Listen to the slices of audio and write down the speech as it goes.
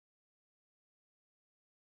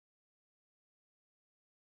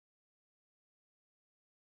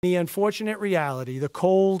The unfortunate reality, the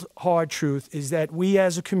cold, hard truth, is that we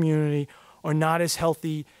as a community are not as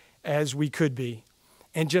healthy as we could be.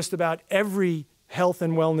 And just about every health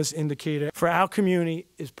and wellness indicator for our community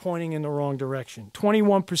is pointing in the wrong direction.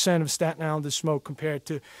 21% of Staten Islanders smoke compared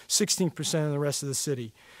to 16% of the rest of the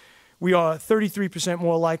city. We are 33%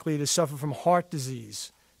 more likely to suffer from heart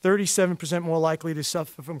disease, 37% more likely to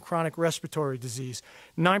suffer from chronic respiratory disease,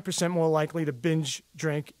 9% more likely to binge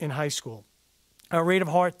drink in high school. Our rate of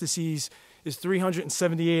heart disease is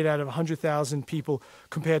 378 out of 100,000 people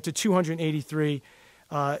compared to 283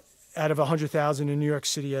 out of 100,000 in New York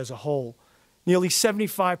City as a whole. Nearly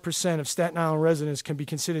 75% of Staten Island residents can be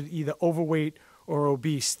considered either overweight or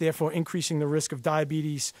obese, therefore increasing the risk of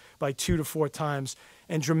diabetes by 2 to 4 times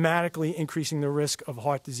and dramatically increasing the risk of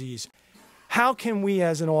heart disease. How can we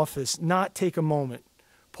as an office not take a moment,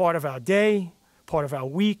 part of our day, part of our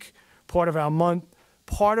week, part of our month,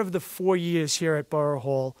 part of the 4 years here at Borough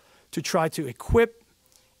Hall to try to equip,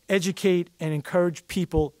 educate, and encourage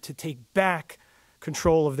people to take back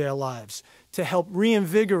control of their lives, to help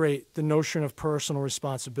reinvigorate the notion of personal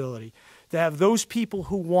responsibility, to have those people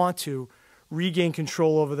who want to regain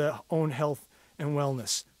control over their own health and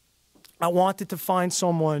wellness. I wanted to find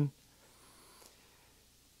someone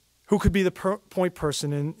who could be the point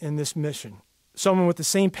person in this mission, someone with the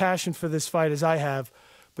same passion for this fight as I have,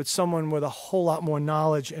 but someone with a whole lot more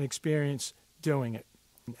knowledge and experience doing it.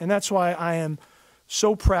 And that's why I am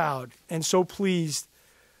so proud and so pleased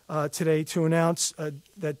today to announce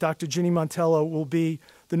that Dr. Ginny Mantello will be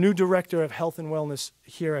the new Director of Health and Wellness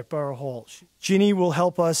here at Borough Hall. Ginny will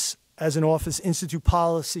help us as an office institute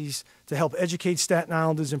policies to help educate Staten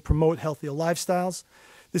Islanders and promote healthier lifestyles.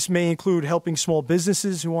 This may include helping small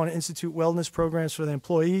businesses who want to institute wellness programs for their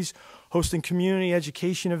employees, hosting community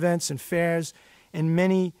education events and fairs, and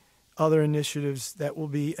many other initiatives that will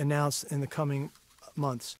be announced in the coming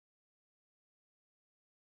months.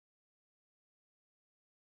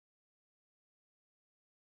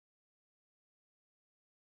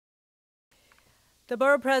 The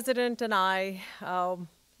Borough President and I,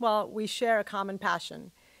 we share a common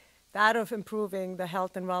passion, that of improving the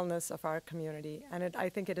health and wellness of our community. And I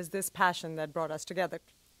think it is this passion that brought us together.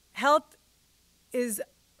 Health is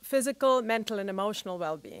physical, mental, and emotional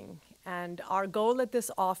well-being. And our goal at this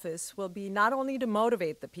office will be not only to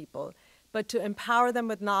motivate the people, but to empower them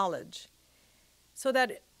with knowledge so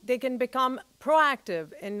that they can become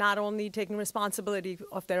proactive in not only taking responsibility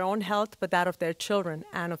of their own health, but that of their children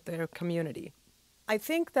and of their community. I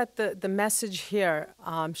think that the message here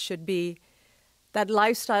should be that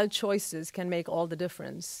lifestyle choices can make all the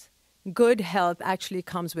difference. Good health actually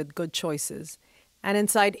comes with good choices. And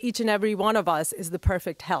inside each and every one of us is the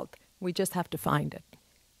perfect health. We just have to find it.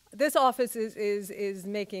 This office is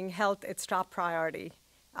making health its top priority.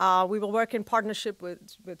 We will work in partnership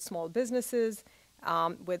with small businesses,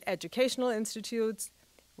 with educational institutes,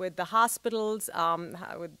 with the hospitals,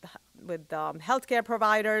 with healthcare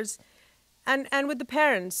providers, and with the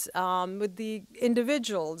parents, with the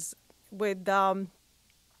individuals, with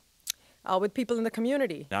people in the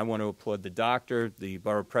community. I want to applaud the doctor, the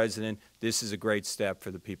borough president. This is a great step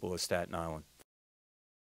for the people of Staten Island.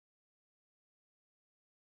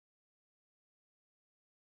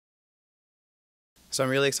 So I'm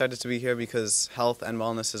really excited to be here because health and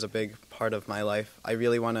wellness is a big part of my life. I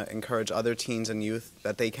really want to encourage other teens and youth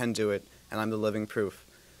that they can do it, and I'm the living proof.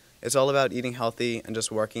 It's all about eating healthy and just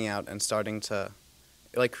working out and starting to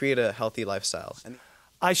create a healthy lifestyle.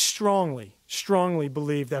 I strongly, strongly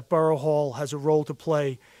believe that Borough Hall has a role to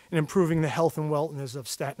play in improving the health and wellness of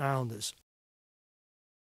Staten Islanders.